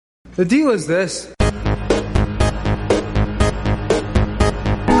The deal is this.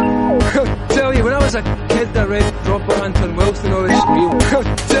 Tell you, when I was a kid, I read Dropper Anton Wilson, all this real.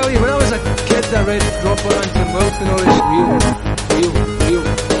 Tell you, when I was a kid, I read Dropper Anton Wilson, all this real dope.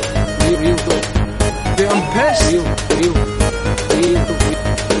 Dude, I'm pissed.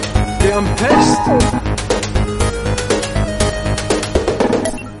 Dude, I'm pissed.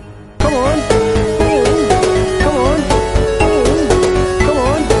 Come on.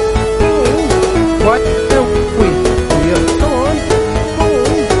 Why don't we?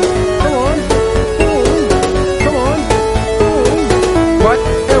 Come on. Why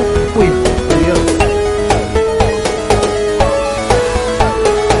don't we?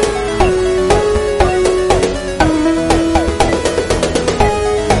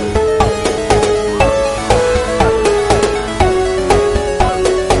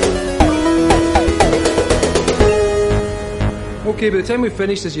 Okay, by the time we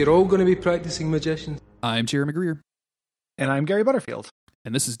finish this, you're all going to be practicing magicians. I'm Jeremy Greer. And I'm Gary Butterfield.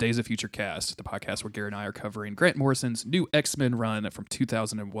 And this is Days of Future Cast, the podcast where Gary and I are covering Grant Morrison's new X-Men run from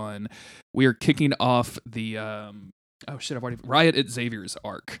 2001. We are kicking off the, Riot at Xavier's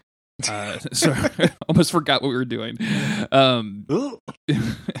arc. So almost forgot what we were doing.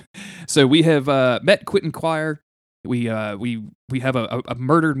 So we have met Quentin Quire. We have a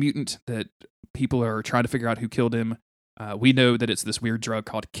murdered mutant that people are trying to figure out who killed him. We know that it's this weird drug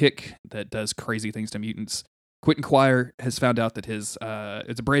called Kick that does crazy things to mutants. Quentin Quire has found out that it's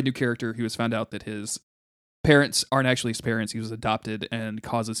a brand new character who has found out that his parents aren't actually his parents. He was adopted, and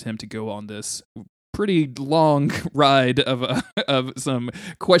causes him to go on this pretty long ride of some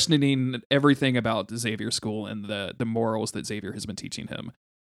questioning everything about Xavier School and the morals that Xavier has been teaching him.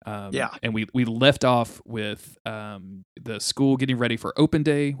 And we left off with the school getting ready for open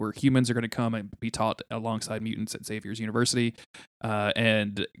day, where humans are going to come and be taught alongside mutants at Xavier's University,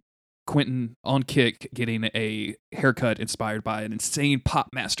 and Quentin on Kick getting a haircut inspired by an insane pop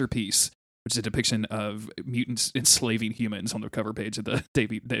masterpiece, which is a depiction of mutants enslaving humans on the cover page of the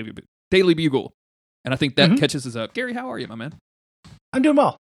Daily Bugle. And I think that catches us up. Gary, how are you, my man? I'm doing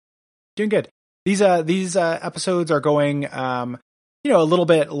well. Doing good. These episodes are going a little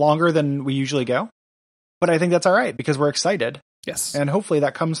bit longer than we usually go, but I think that's all right because we're excited. Yes. And hopefully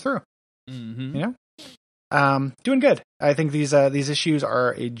that comes through. Mm-hmm. Doing good. I think these issues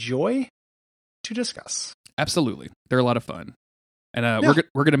are a joy to discuss. Absolutely. They're a lot of fun. And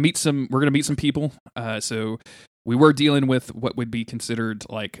we're going to meet some people. So we were dealing with what would be considered,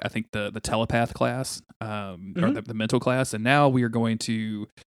 like, I think the telepath class, or the mental class, and now we are going to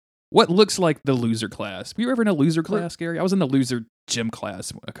what looks like the loser class. Were you ever in a loser class, Gary? I was in the loser gym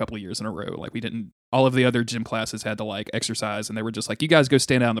class a couple of years in a row. Like, all of the other gym classes had to like exercise, and they were just like, you guys go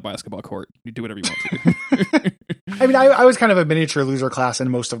stand out on the basketball court. You do whatever you want to. I mean, I was kind of a miniature loser class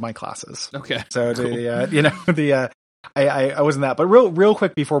in most of my classes. Okay. So cool. I wasn't that, but real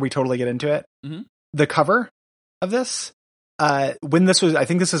quick before we totally get into it, the cover of this, when this was, I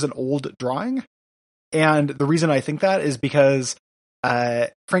think this is an old drawing. And the reason I think that is because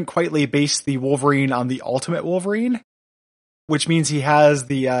Frank Quitely based the Wolverine on the Ultimate Wolverine, which means he has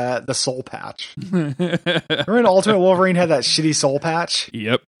the soul patch. Remember when Ultimate Wolverine had that shitty soul patch?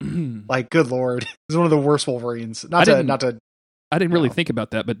 Yep. Like, good lord, it was one of the worst Wolverines. I didn't really think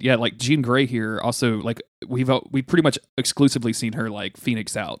about that, but yeah, like Jean Grey here also, like we've pretty much exclusively seen her like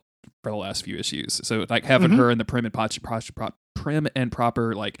Phoenix out for the last few issues. So like having her in the prim and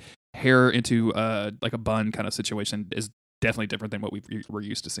proper like hair into like a bun kind of situation is definitely different than what we're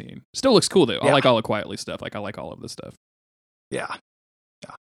used to seeing. Still looks cool though. Yeah. I like all the Quietly stuff. Like I like all of this stuff. Yeah.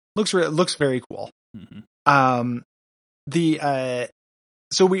 Looks very cool. So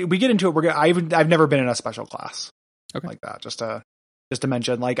we get into it. I've never been in a special class like that. Just to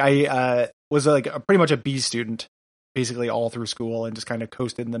mention, like I was like pretty much a B student basically all through school and just kind of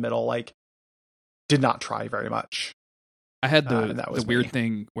coasted in the middle. Like, did not try very much. I had the weird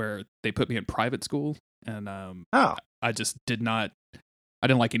thing where they put me in private school, and I just didn't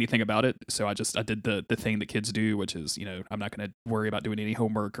like anything about it. So I did the thing that kids do, which is, I'm not going to worry about doing any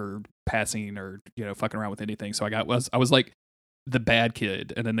homework or passing or, fucking around with anything. So I was like the bad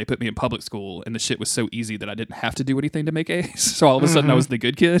kid, and then they put me in public school, and the shit was so easy that I didn't have to do anything to make A's. So all of a sudden I was the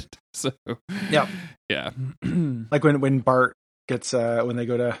good kid. So yeah. Like when Bart gets and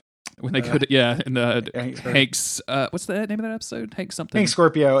Hank's what's the name of that episode? Hank something. Hank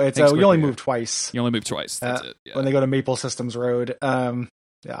Scorpio. It's Hank You only move twice. You only move twice. That's it. Yeah. When they go to Maple Systems Road.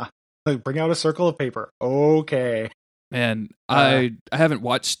 Like, bring out a circle of paper. Okay. Man, I haven't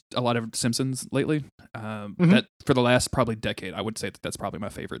watched a lot of Simpsons lately. That for the last probably decade, I would say that's probably my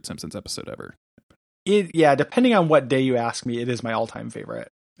favorite Simpsons episode ever. Depending on what day you ask me, it is my all-time favorite.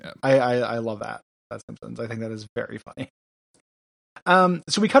 Yeah. I love that Simpsons. I think that is very funny.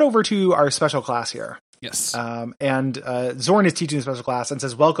 So we cut over to our special class here. Yes. And Zorn is teaching the special class and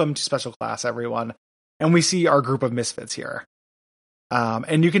says, "Welcome to special class, everyone." And we see our group of misfits here.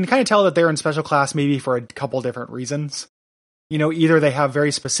 And you can kind of tell that they're in special class maybe for a couple different reasons. Either they have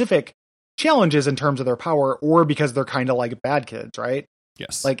very specific challenges in terms of their power, or because they're kind of like bad kids, right?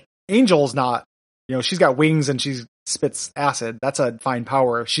 Yes. Like Angel's not, she's got wings and she spits acid. That's a fine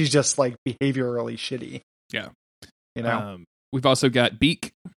power. She's just like behaviorally shitty. Yeah. We've also got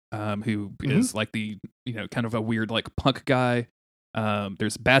Beak, who is like the, kind of a weird like punk guy.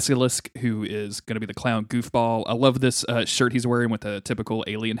 There's Basilisk, who is going to be the clown goofball. I love this shirt he's wearing with a typical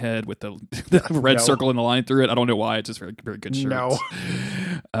alien head with the red circle and the line through it. I don't know why. It's just very, very good shirt. No.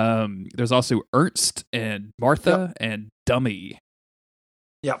 There's also Ernst and Martha and Dummy.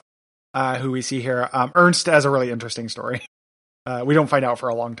 Yep. Who we see here. Ernst has a really interesting story. We don't find out for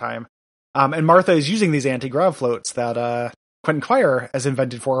a long time. And Martha is using these anti-grav floats that Quentin Quire has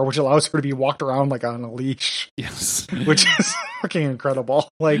invented for her, which allows her to be walked around like on a leash. Yes. Which is fucking incredible.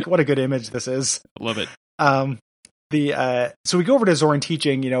 Like, what a good image this is. I love it. So we go over to Zorn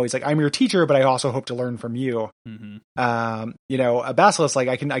teaching, he's like, "I'm your teacher, but I also hope to learn from you." Mm-hmm. A Basilisk, like,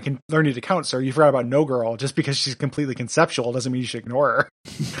 I can learn you to count, sir. You forgot about No Girl. Just because she's completely conceptual doesn't mean you should ignore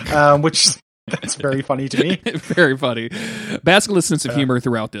her. Which that's very funny to me. Very funny. Basilisk's sense of humor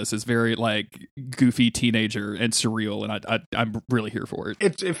throughout this is very like goofy teenager and surreal, and I'm really here for it.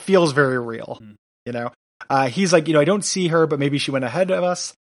 It feels very real. He's like, I don't see her, but maybe she went ahead of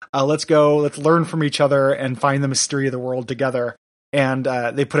us. Let's learn from each other and find the mystery of the world together. And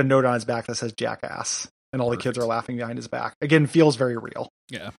they put a note on his back that says "Jackass," and all the kids are laughing behind his back. Again, feels very real.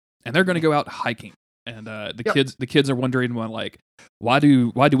 Yeah, and they're going to go out hiking. And the kids are wondering, well, like, why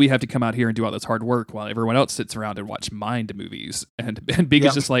do we have to come out here and do all this hard work while everyone else sits around and watch Mind movies? And Beak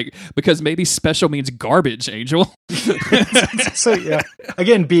is just like, because maybe special means garbage, Angel. So yeah,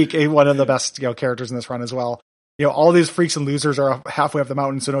 again, Beak, one of the best characters in this run as well. All these freaks and losers are halfway up the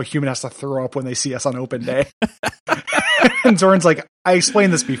mountain, so no human has to throw up when they see us on open day. And Zorn's like, "I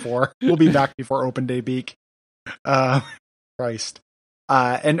explained this before. We'll be back before open day, Beak." Christ.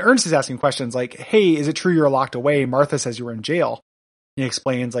 And Ernst is asking questions like, "Hey, is it true you're locked away? Martha says you were in jail." He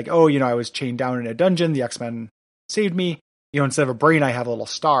explains like, "Oh, I was chained down in a dungeon. The X-Men saved me. Instead of a brain, I have a little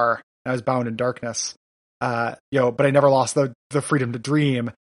star. I was bound in darkness. But I never lost the freedom to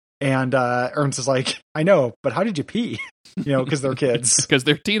dream." And Ernst is like, "I know, but how did you pee?" Because they're kids. Because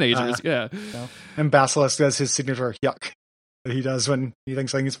they're teenagers, yeah. And Basilisk does his signature yuck that he does when he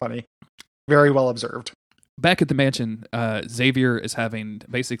thinks something is funny. Very well observed. Back at the mansion, Xavier is having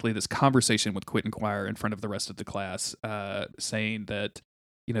basically this conversation with Quentin Quire in front of the rest of the class, saying that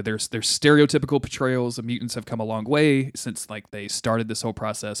there's stereotypical portrayals of mutants have come a long way since like they started this whole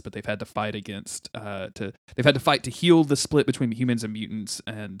process, but they've had to fight to heal the split between humans and mutants.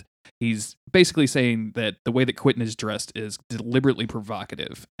 And he's basically saying that the way that Quentin is dressed is deliberately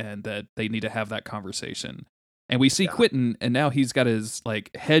provocative, and that they need to have that conversation. And we see Quentin, and now he's got his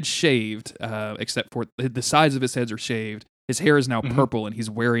like head shaved, except for the sides of his heads are shaved. His hair is now purple, and he's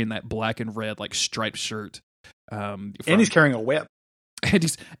wearing that black and red like striped shirt. And he's carrying a whip.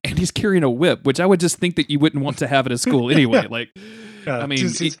 And he's carrying a whip, which I would just think that you wouldn't want to have at a school anyway. Like, I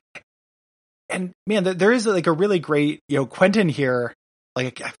mean, and man, there is like a really great, Quentin here.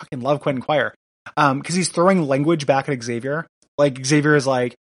 Like, I fucking love Quentin Quire, because he's throwing language back at Xavier. Like, Xavier is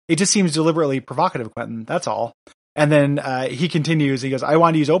like, "It just seems deliberately provocative, Quentin. That's all." And then he continues. He goes, "I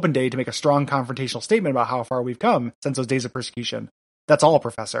want to use Open Day to make a strong confrontational statement about how far we've come since those days of persecution. That's all,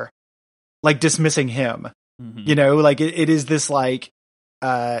 Professor." Like, dismissing him. Like it is this like,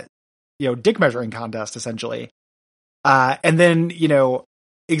 dick measuring contest essentially. And then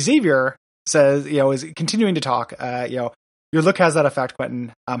Xavier says, is continuing to talk. "Your look has that effect,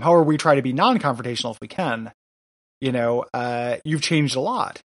 Quentin. However, we try to be non-confrontational if we can. You've changed a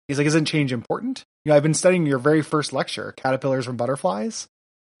lot." He's like, "Isn't change important? I've been studying your very first lecture, Caterpillars from Butterflies.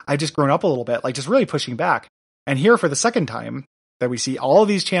 I've just grown up a little bit, like just really pushing back. And here for the second time that we see all of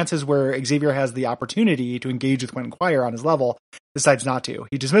these chances where Xavier has the opportunity to engage with Quentin Quire on his level, decides not to.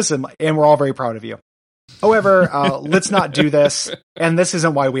 He dismisses him, and we're all very proud of you. However, let's not do this. And this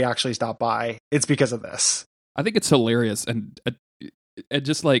isn't why we actually stopped by. It's because of this." I think it's hilarious and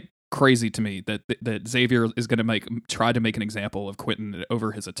just like crazy to me that Xavier is going to try to make an example of Quentin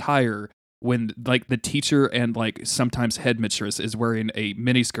over his attire, when like the teacher and like sometimes headmistress is wearing a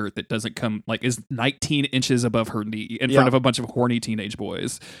miniskirt that doesn't come like is 19 inches above her knee in front of a bunch of horny teenage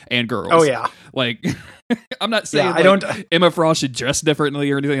boys and girls. Oh yeah. Like I'm not saying I don't Emma Frost should dress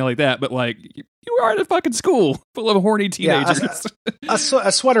differently or anything like that, but like you are at a fucking school full of horny teenagers.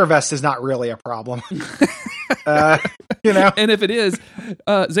 A sweater vest is not really a problem. You know, and if it is,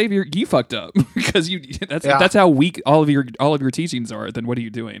 Xavier, you fucked up because that's how weak all of your teachings are. Then what are you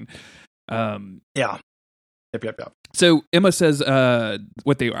doing? Yep. So Emma says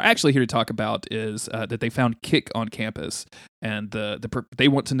what they are actually here to talk about is that they found Kick on campus, and they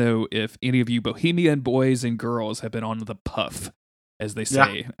want to know if any of you Bohemian boys and girls have been on the puff, as they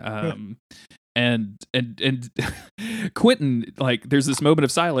say. And Quentin, like, there's this moment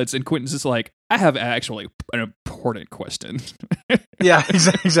of silence, and Quentin's just like, I have actually an important question. Yeah,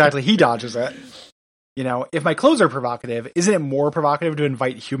 exactly. He dodges it. You know, if my clothes are provocative, isn't it more provocative to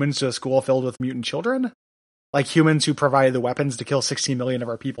invite humans to a school filled with mutant children? Like humans who provided the weapons to kill 16 million of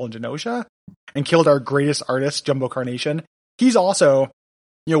our people in Genosha and killed our greatest artist, Jumbo Carnation. He's also,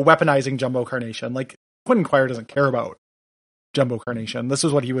 weaponizing Jumbo Carnation. Like, Quentin Quire doesn't care about Jumbo Carnation. This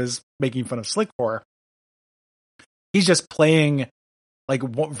is what he was making fun of Slick for. He's just playing like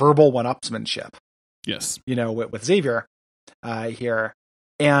verbal one-upsmanship. Yes. With Xavier here.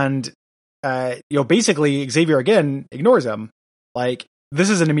 And, basically Xavier again ignores him. Like, this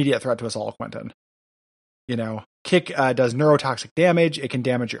is an immediate threat to us all, Quentin. Kick does neurotoxic damage. It can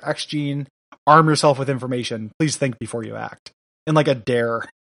damage your X gene. Arm yourself with information. Please think before you act. In like a dare,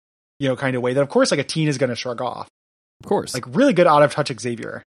 kind of way that of course like a teen is going to shrug off. Of course. Like really good out of touch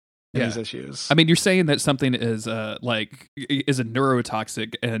Xavier in these issues. I mean, you're saying that something is is a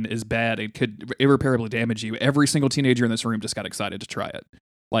neurotoxic and is bad and could irreparably damage you. Every single teenager in this room just got excited to try it.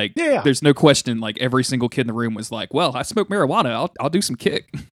 Like, there's no question. Like every single kid in the room was like, "Well, I smoke marijuana. I'll do some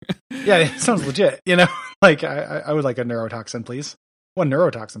Kick." Yeah, it sounds legit. Like I would like a neurotoxin, please. One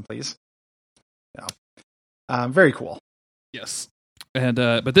neurotoxin, please. Yeah, very cool. Yes. And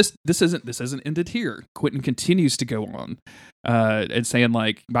but this isn't ended here. Quentin continues to go on and saying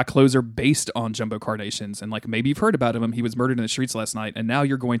like, my clothes are based on Jumbo Carnations, and like maybe you've heard about him. He was murdered in the streets last night, and now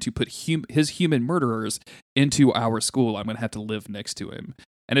you're going to put his human murderers into our school. I'm going to have to live next to him.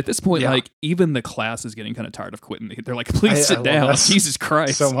 And at this point, like even the class is getting kind of tired of Quentin. They're like, please sit down. Jesus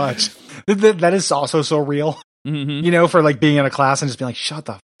Christ, so much. That is also so real. Mm-hmm. For like being in a class and just being like, shut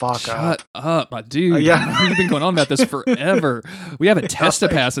the fuck up. Shut up, my dude. We've been going on about this forever. We have a test to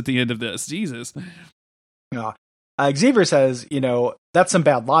pass at the end of this. Jesus. Yeah. Xavier says, that's some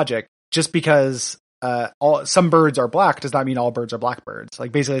bad logic. Just because some birds are black does not mean all birds are blackbirds.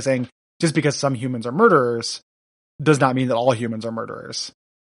 Like basically saying, just because some humans are murderers does not mean that all humans are murderers.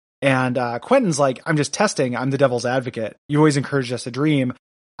 And Quentin's like, I'm just testing. I'm the devil's advocate. You always encouraged us to dream.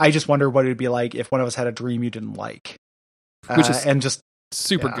 I just wonder what it would be like if one of us had a dream you didn't like. Which is and just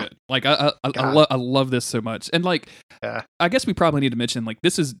super good. Like I love this so much. And like, I guess we probably need to mention like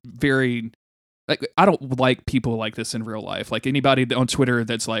this is very. Like, I don't like people like this in real life. Like anybody on Twitter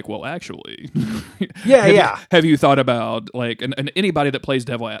that's like, well, actually, have you thought about like, and anybody that plays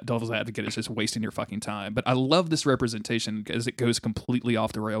devil's advocate is just wasting your fucking time. But I love this representation because it goes completely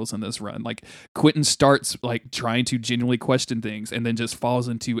off the rails in this run. Like Quentin starts like trying to genuinely question things and then just falls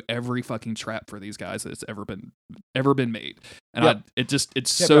into every fucking trap for these guys that's ever been made. And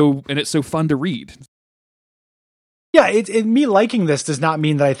it's so fun to read. Yeah, me liking this does not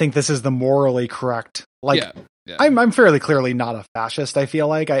mean that I think this is the morally correct. Like, I'm fairly clearly not a fascist. I feel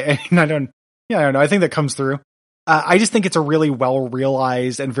like I don't know. I think that comes through. I just think it's a really well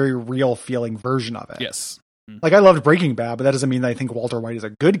realized and very real feeling version of it. Yes, like I loved Breaking Bad, but that doesn't mean that I think Walter White is a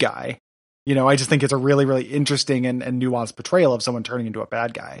good guy. I just think it's a really, really interesting and nuanced portrayal of someone turning into a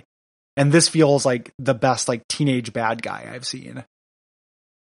bad guy. And this feels like the best like teenage bad guy I've seen.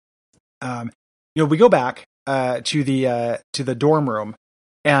 We go back to the dorm room,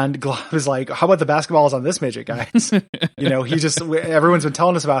 and Glob is like, how about the basketballs on this midget, guys? Everyone's been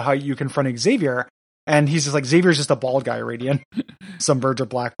telling us about how you confronting Xavier, and he's just like, Xavier's just a bald guy, Radiant. Some birds are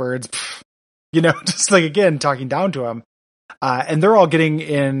blackbirds. Just like, again, talking down to him. And they're all getting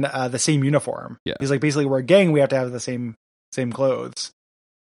in the same uniform. Yeah. He's like, basically, we're a gang, we have to have the same clothes.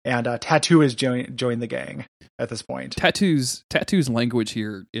 And Tattoo has joined the gang at this point. Tattoo's language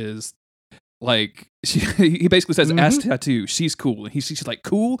here is like, he basically says, ask Tattoo, she's cool. And she's like,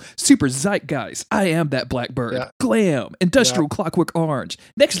 cool, super zeitgeist. I am that blackbird. Glam, industrial clockwork orange.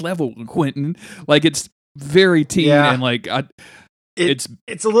 Next level, Quentin. Like, it's very teen and like, it's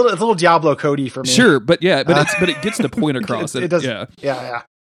a little Diablo Cody for me. Sure, but it gets the point across. It does. Yeah.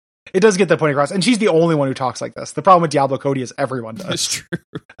 it does get the point across. And she's the only one who talks like this. The problem with Diablo Cody is everyone does. That's true.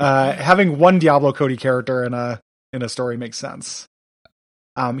 Having one Diablo Cody character in a story makes sense.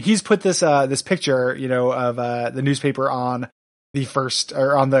 He's put this picture, you know, of the newspaper on the first,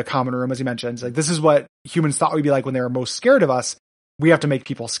 or on the common room, as he mentioned. Like, this is what humans thought we'd be like when they were most scared of us. We have to make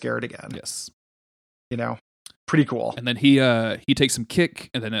people scared again. Yes. You know, pretty cool. And then he takes some kick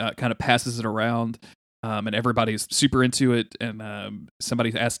and then kind of passes it around, and everybody's super into it. And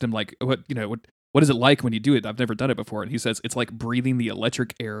somebody asked him, like, what is it like when you do it? I've never done it before. And he says it's like breathing the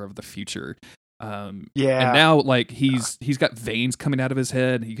electric air of the future. And now, like, he's got veins coming out of his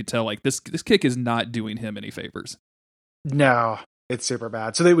head. You could tell, like, this kick is not doing him any favors. No, it's super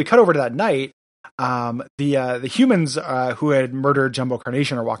bad. So we cut over to that night. The humans who had murdered Jumbo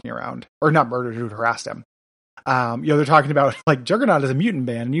Carnation are walking around, or not murdered, who harassed him. They're talking about, like, Juggernaut is a mutant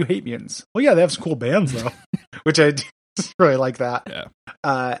band and you hate mutants. Well, yeah, they have some cool bands though, which I really like that.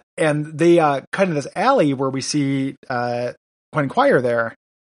 Yeah. And they cut into this alley where we see Quentin Quire there.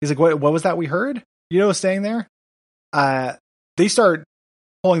 He's like, what was that we heard? You know, staying there. They start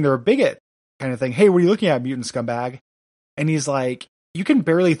pulling their bigot kind of thing. Hey, what are you looking at, mutant scumbag? And he's like, you can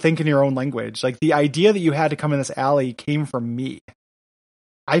barely think in your own language. Like, the idea that you had to come in this alley came from me.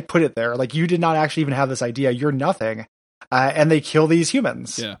 I put it there. Like, you did not actually even have this idea. You're nothing. And they kill these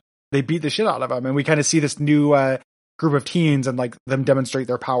humans. Yeah. They beat the shit out of them. And we kind of see this new group of teens and, like, them demonstrate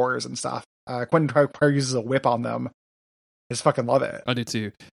their powers and stuff. Quentin Quire uses a whip on them. I just fucking love it. I do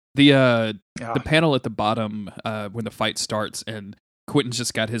too. The panel at the bottom when the fight starts and Quentin's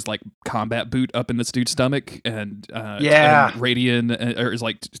just got his, like, combat boot up in this dude's stomach, and and Radian is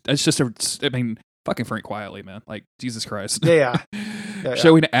like, it's just fucking Frank quietly, man. Like, Jesus Christ. Yeah.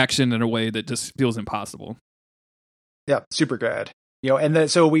 Showing action in a way that just feels impossible. Yeah, super good. You know, and then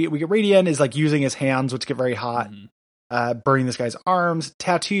so we get Radian is, like, using his hands, which get very hot, burning this guy's arms.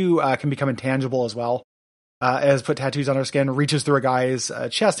 Tattoo can become intangible as well. Has put tattoos on her skin, reaches through a guy's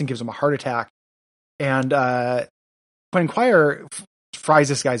chest and gives him a heart attack. And Quentin Quire fries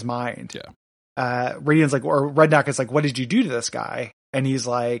this guy's mind. Yeah. Radian's like, or Redneck is like, what did you do to this guy? And he's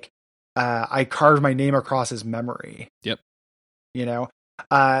like, I carved my name across his memory. Yep. You know,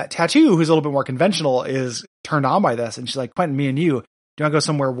 Tattoo, who's a little bit more conventional, is turned on by this. And she's like, Quentin, me and you, do you want to go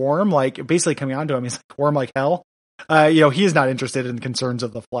somewhere warm? Like, basically coming on to him. He's like, warm like hell. He is not interested in concerns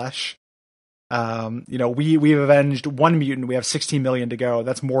of the flesh. We've avenged one mutant. We have 16 million to go.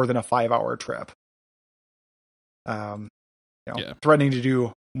 That's more than a 5-hour trip. Threatening to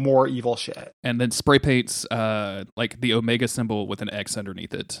do more evil shit. And then spray paints like the Omega symbol with an X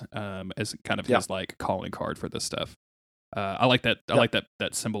underneath it as kind of his, like, calling card for this stuff. I like that. I like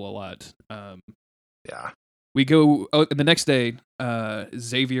that symbol a lot. We go the next day.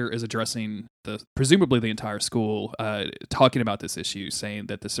 Xavier is addressing presumably the entire school, talking about this issue, saying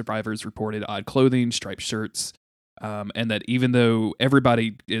that the survivors reported odd clothing, striped shirts, and that even though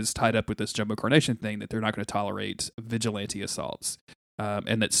everybody is tied up with this Jumbo Carnation thing, that they're not going to tolerate vigilante assaults,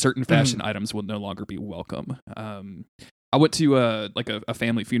 and that certain fashion items will no longer be welcome. I went to a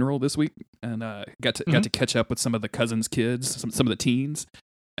family funeral this week, and got to catch up with some of the cousins' kids, some of the teens,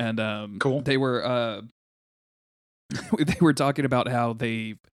 and cool. They were they were talking about how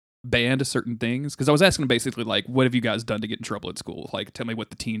they banned certain things, because I was asking them basically, like, what have you guys done to get in trouble at school? Like, tell me what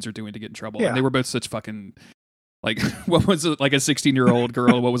the teens are doing to get in trouble. And they were both such fucking, like, what was it, like a 16-year-old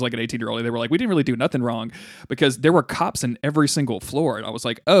girl, what was like an 18-year-old? They were like, we didn't really do nothing wrong, because there were cops in every single floor. And I was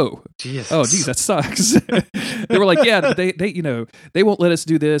like, geez, that sucks. They were like, yeah, they won't let us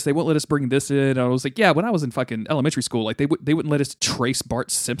do this. They won't let us bring this in. And I was like, yeah, when I was in fucking elementary school, like, they wouldn't let us trace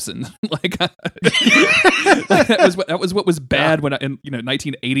Bart Simpson. Like, that was what was bad when in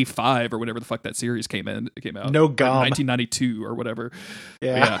 1985 or whatever the fuck that series came out. No gum. 1992 or whatever.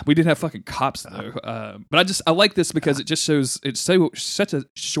 Yeah. We didn't have fucking cops though. But I like this because it just shows it's such a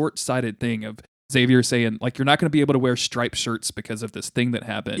short-sighted thing of Xavier saying, like, you're not going to be able to wear striped shirts because of this thing that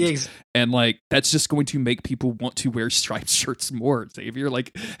happened. And, like, that's just going to make people want to wear striped shirts more, Xavier.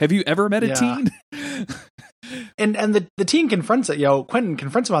 Like, have you ever met a teen? and the teen confronts it. Quentin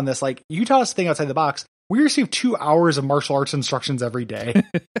confronts him on this. Like, you taught us a thing outside the box. We receive 2 hours of martial arts instructions every day.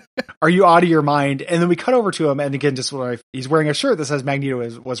 Are you out of your mind? And then we cut over to him, and again, just he's wearing a shirt that says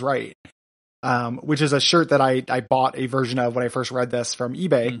Magneto was right. Which is a shirt that I bought a version of when I first read this from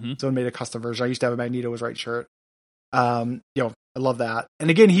eBay. Someone made a custom version. I used to have a Magneto was right shirt. I love that.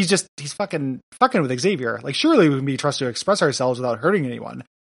 And again, he's fucking with Xavier. Like, surely we can be trusted to express ourselves without hurting anyone.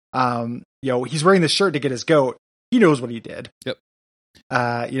 He's wearing this shirt to get his goat. He knows what he did. Yep.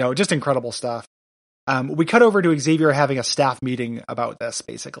 Just incredible stuff. We cut over to Xavier having a staff meeting about this,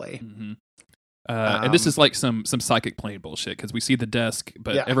 basically. And this is like some psychic plane bullshit because we see the desk,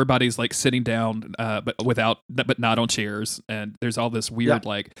 but everybody's like sitting down, but not on chairs, and there's all this weird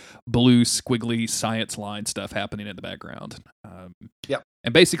like blue squiggly science line stuff happening in the background.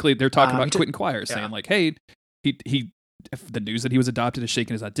 And basically they're talking about Quentin Quire saying like, hey, he the news that he was adopted has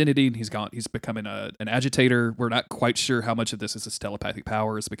shaken his identity, and he's becoming an agitator. We're not quite sure how much of this is his telepathic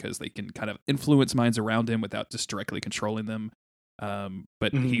powers because they can kind of influence minds around him without just directly controlling them.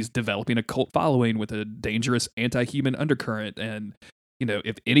 But he's developing a cult following with a dangerous anti-human undercurrent. And, you know,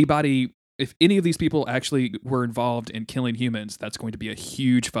 if any of these people actually were involved in killing humans, that's going to be a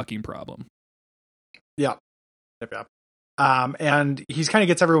huge fucking problem. Yeah. And he's kind of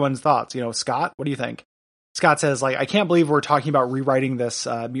gets everyone's thoughts. You know, Scott, what do you think? Scott says, like, I can't believe we're talking about rewriting this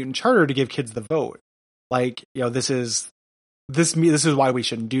mutant charter to give kids the vote. Like, you know, this is why we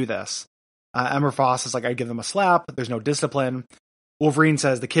shouldn't do this. Emma Frost is like, I'd give them a slap. There's no discipline. Wolverine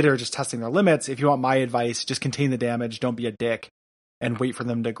says the kid are just testing their limits. If you want my advice, just contain the damage. Don't be a dick and wait for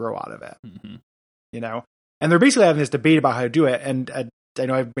them to grow out of it. You know, and they're basically having this debate about how to do it. And I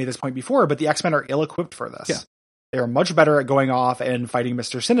know I've made this point before, but the X-Men are ill-equipped for this. Yeah. They are much better at going off and fighting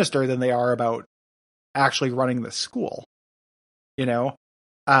Mr. Sinister than they are about actually running the school. You know,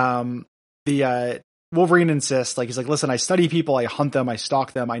 the Wolverine insists, like, he's like, listen, I study people, I hunt them, I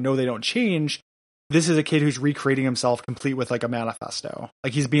stalk them, I know they don't change. This is a kid who's recreating himself complete with like a manifesto.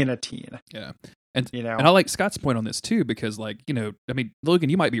 Like, he's being a teen. Yeah. And, you know, and I like Scott's point on this too, because like, you know, I mean, Logan,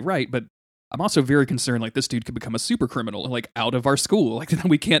 you might be right, but I'm also very concerned, like, this dude could become a super criminal, like, out of our school. Like,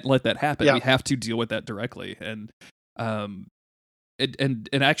 we can't let that happen. Yeah. We have to deal with that directly. And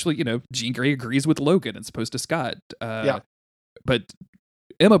actually, you know, Jean Grey agrees with Logan as opposed to Scott. But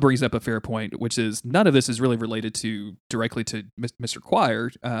Emma brings up a fair point, which is none of this is really related directly to Mr. Quire.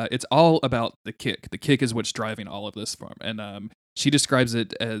 It's all about the kick. The kick is what's driving all of this from. And she describes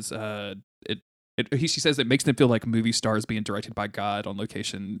it as she says it makes them feel like movie stars being directed by God on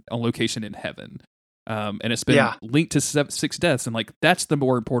location in heaven. And it's been linked to 6 deaths, and like that's the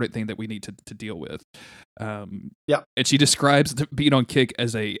more important thing that we need to deal with. And she describes being on kick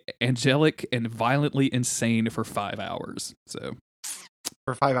as a angelic and violently insane for 5 hours. So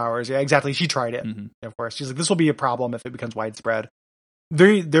for 5 hours, yeah, exactly. She tried it, of course. She's like, this will be a problem if it becomes widespread.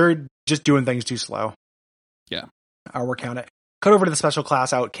 They're just doing things too slow. Yeah, I'll recount it. Cut over to the special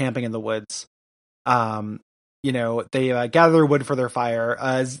class out camping in the woods. You know, they gather wood for their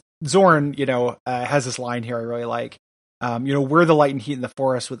fire. Zorn, you know, has this line here I really like. You know, we're the light and heat in the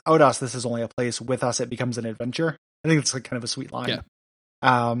forest. Without us, this is only a place. With us, it becomes an adventure. I think it's like kind of a sweet line.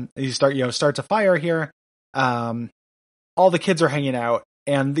 Yeah. You starts a fire here. All the kids are hanging out,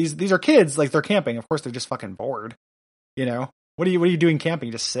 and these are kids, like, they're camping. Of course, they're just fucking bored. You know, what are you doing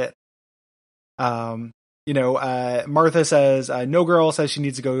camping? Just sit. You know, Martha says, no girl says she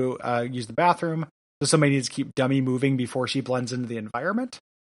needs to go use the bathroom. So somebody needs to keep Dummy moving before she blends into the environment.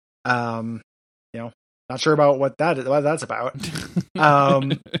 You know, not sure about what that's about.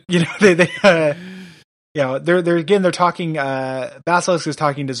 You know, they you know, they're talking, Basilisk is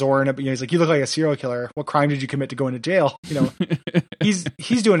talking to Zorn, you know, he's like, you look like a serial killer. What crime did you commit to go into jail? You know, he's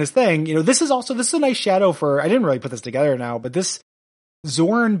doing his thing. You know, this is a nice shadow for, I didn't really put this together now, but this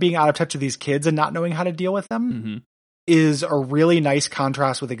Zorn being out of touch with these kids and not knowing how to deal with them is a really nice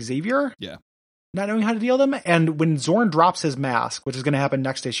contrast with Xavier. Yeah. Not knowing how to deal with them. And when Zorn drops his mask, which is going to happen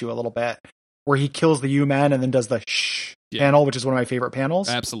next issue a little bit, where he kills the U-Men and then does the shh panel, which is one of my favorite panels.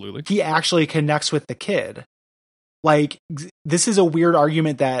 Absolutely. He actually connects with the kid. Like, this is a weird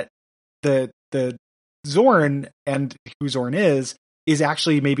argument that the Zorn, and who Zorn is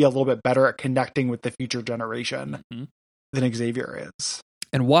actually maybe a little bit better at connecting with the future generation than Xavier is.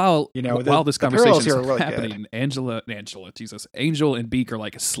 And while this conversation is really happening, good. Angel and Beak are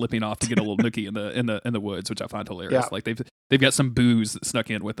like slipping off to get a little nookie in the woods, which I find hilarious. Yeah. Like they've got some booze that snuck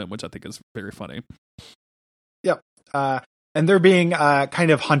in with them, which I think is very funny. Yep. And they're being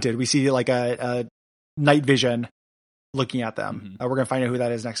kind of hunted. We see like a night vision looking at them. We're gonna find out who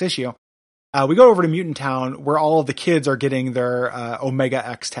that is next issue. We go over to Mutant Town, where all of the kids are getting their Omega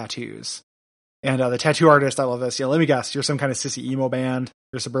X tattoos. And the tattoo artist, I love this. You know, let me guess, you're some kind of sissy emo band.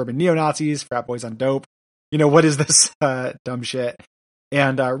 You're suburban neo-Nazis, frat boys on dope. You know, what is this dumb shit?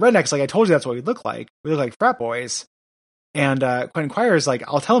 And Redneck's like, I told you that's what we look like. We look like frat boys. And Quentin Quire is like,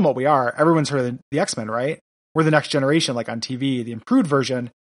 I'll tell them what we are. Everyone's heard of the X-Men, right? We're the next generation, like on TV. The improved version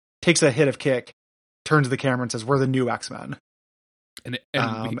takes a hit of kick, turns to the camera and says, we're the new X-Men. And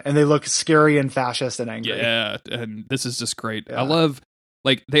they look scary and fascist and angry. Yeah, and this is just great. Yeah. I love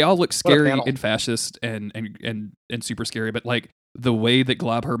Like they all look scary panel. and fascist and super scary, but like the way that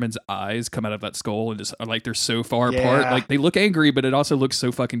Glob Herman's eyes come out of that skull and just are like they're so far apart, like they look angry, but it also looks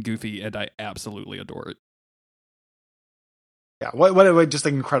so fucking goofy, and I absolutely adore it. Yeah, what just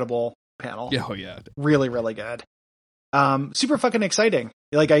an incredible panel. Yeah, oh yeah, really, really good. Super fucking exciting.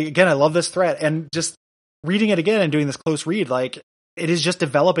 Like I love this threat, and just reading it again and doing this close read, like it is just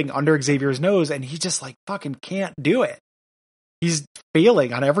developing under Xavier's nose, and he just like fucking can't do it. He's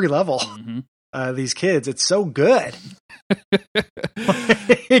failing on every level. Mm-hmm. These kids, it's so good.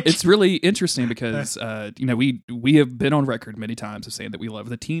 It's really interesting because we have been on record many times of saying that we love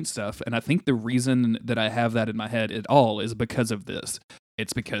the teen stuff, and I think the reason that I have that in my head at all is because of this.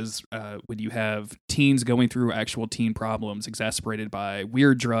 It's because when you have teens going through actual teen problems exacerbated by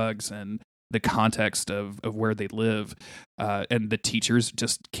weird drugs and the context of where they live, and the teachers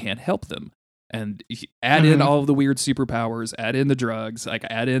just can't help them. And add in all of the weird superpowers, add in the drugs, like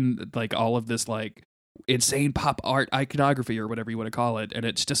add in like all of this like insane pop art iconography or whatever you want to call it, and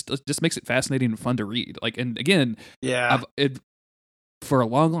it just makes it fascinating and fun to read. Like, and again, for a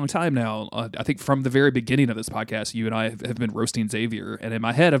long, long time now, I think from the very beginning of this podcast, you and I have been roasting Xavier, and in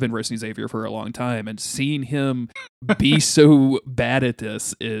my head, I've been roasting Xavier for a long time, and seeing him be so bad at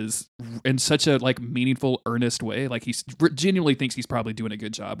this is in such a like meaningful, earnest way. Like he genuinely thinks he's probably doing a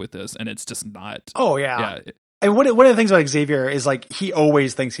good job with this, and it's just not. Oh yeah. And one of the things about Xavier is like he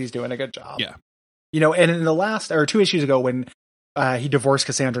always thinks he's doing a good job. Yeah. You know, and in the last or 2 issues ago when he divorced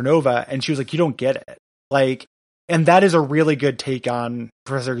Cassandra Nova, and she was like, "You don't get it," like. And that is a really good take on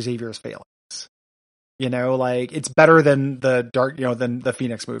Professor Xavier's failings. You know, like it's better than than the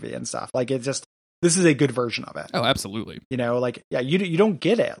Phoenix movie and stuff. Like it's just, this is a good version of it. Oh, absolutely. You know, like, yeah, you don't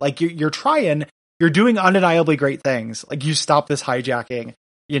get it. Like you're trying, you're doing undeniably great things. Like you stop this hijacking,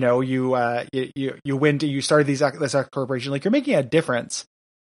 you know, you went, you started this corporation, like you're making a difference.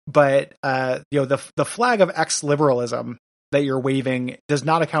 But, the flag of ex-liberalism that you're waving does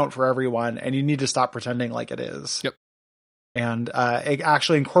not account for everyone, and you need to stop pretending like it is. Yep. And it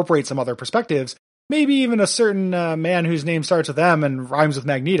actually incorporates some other perspectives, maybe even a certain man whose name starts with M and rhymes with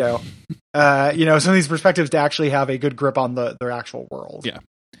Magneto. Some of these perspectives to actually have a good grip on their actual world. Yeah.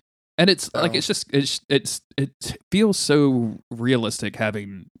 And it's like it feels so realistic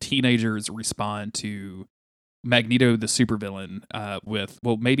having teenagers respond to Magneto the supervillain with,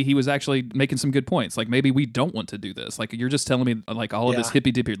 well, maybe he was actually making some good points. Like maybe we don't want to do this. Like you're just telling me like all of this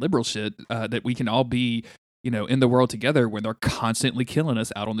hippy dippy liberal shit that we can all be, in the world together when they're constantly killing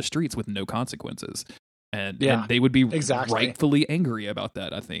us out on the streets with no consequences. And they would be rightfully angry about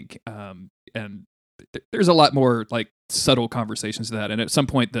that, I think. And there's a lot more like subtle conversations to that. And at some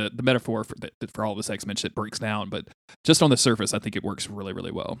point the metaphor for all this X-Men shit breaks down, but just on the surface, I think it works really,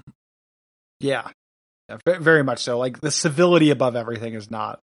 really well. Yeah. Very much so. Like the civility above everything is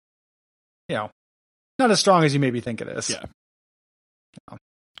not, not as strong as you maybe think it is. Yeah.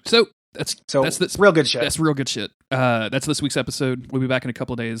 So that's real good shit. That's real good shit. That's this week's episode. We'll be back in a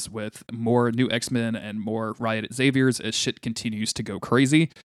couple of days with more new X-Men and more Riot at Xavier's as shit continues to go crazy.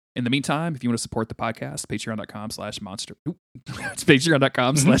 In the meantime, if you want to support the podcast, patreon.com/monster. It's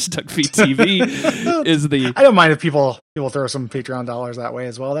patreon.com/DuckFeedTV is the. I don't mind if people throw some Patreon dollars that way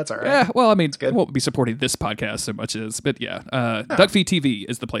as well. That's all right. Yeah, well, I mean, it won't be supporting this podcast so much as, but yeah, DuckFeedTV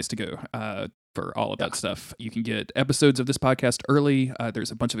is the place to go for all of that stuff. You can get episodes of this podcast early.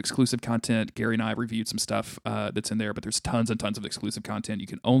 There's a bunch of exclusive content. Gary and I reviewed some stuff that's in there, but there's tons and tons of exclusive content you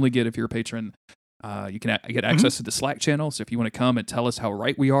can only get if you're a patron. You can get access to the Slack channel, so if you want to come and tell us how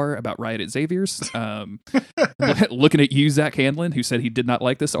right we are about Riot at Xavier's, looking at you, Zach Hanlon, who said he did not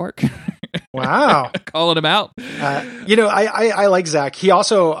like this arc. Wow. Calling him out. I like Zach. He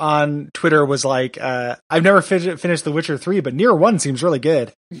also on Twitter was like, I've never finished The Witcher 3, but Nier 1 seems really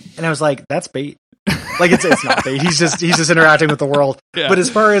good. And I was like, that's bait. Like it's not bait. He's just interacting with the world. Yeah. But as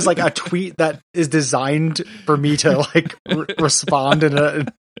far as like a tweet that is designed for me to like respond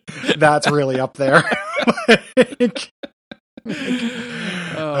that's really up there.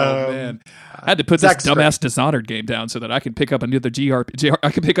 Man. I had to put Zach's this dumbass Dishonored game down so that I could pick up another JRPG. I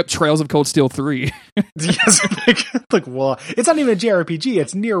could pick up Trails of Cold Steel 3. Yes, like, well, it's not even a JRPG.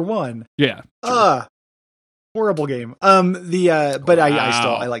 It's Nier 1. Yeah. Horrible game. But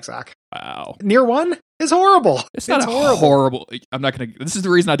I like Zach. Wow. Nier 1 is horrible. It's not horrible. I'm not going to. This is the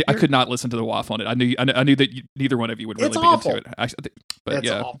reason I could not listen to the WAF on it. I knew that neither one of you would really be into it. But it's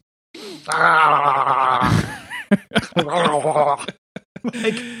yeah.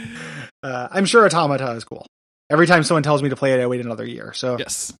 I'm sure Automata is cool. Every time someone tells me to play it, I wait another year. So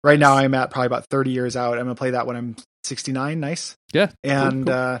yes. Right now I'm at probably about 30 years out. I'm going to play that when I'm 69. Nice. Yeah. And,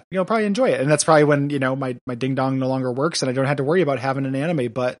 cool. Probably enjoy it. And that's probably when, my ding dong no longer works and I don't have to worry about having an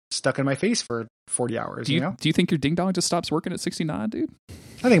anime butt stuck in my face for 40 hours, Do you think your ding dong just stops working at 69, dude?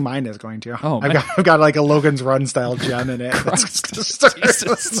 I think mine is going to. Oh, I've got like a Logan's Run style gem in it.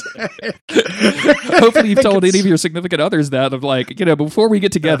 Hopefully you've told any of your significant others that of like, before we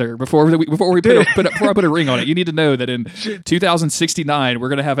get together, before I put a ring on it, you need to know that in 2069 we're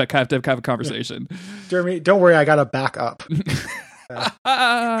gonna have a conversation. Jeremy, don't worry, I got a backup.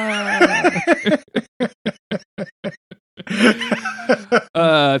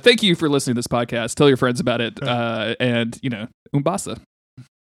 Thank you for listening to this podcast. Tell your friends about it. And Umbasa.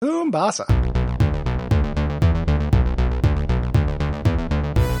 Umbasa.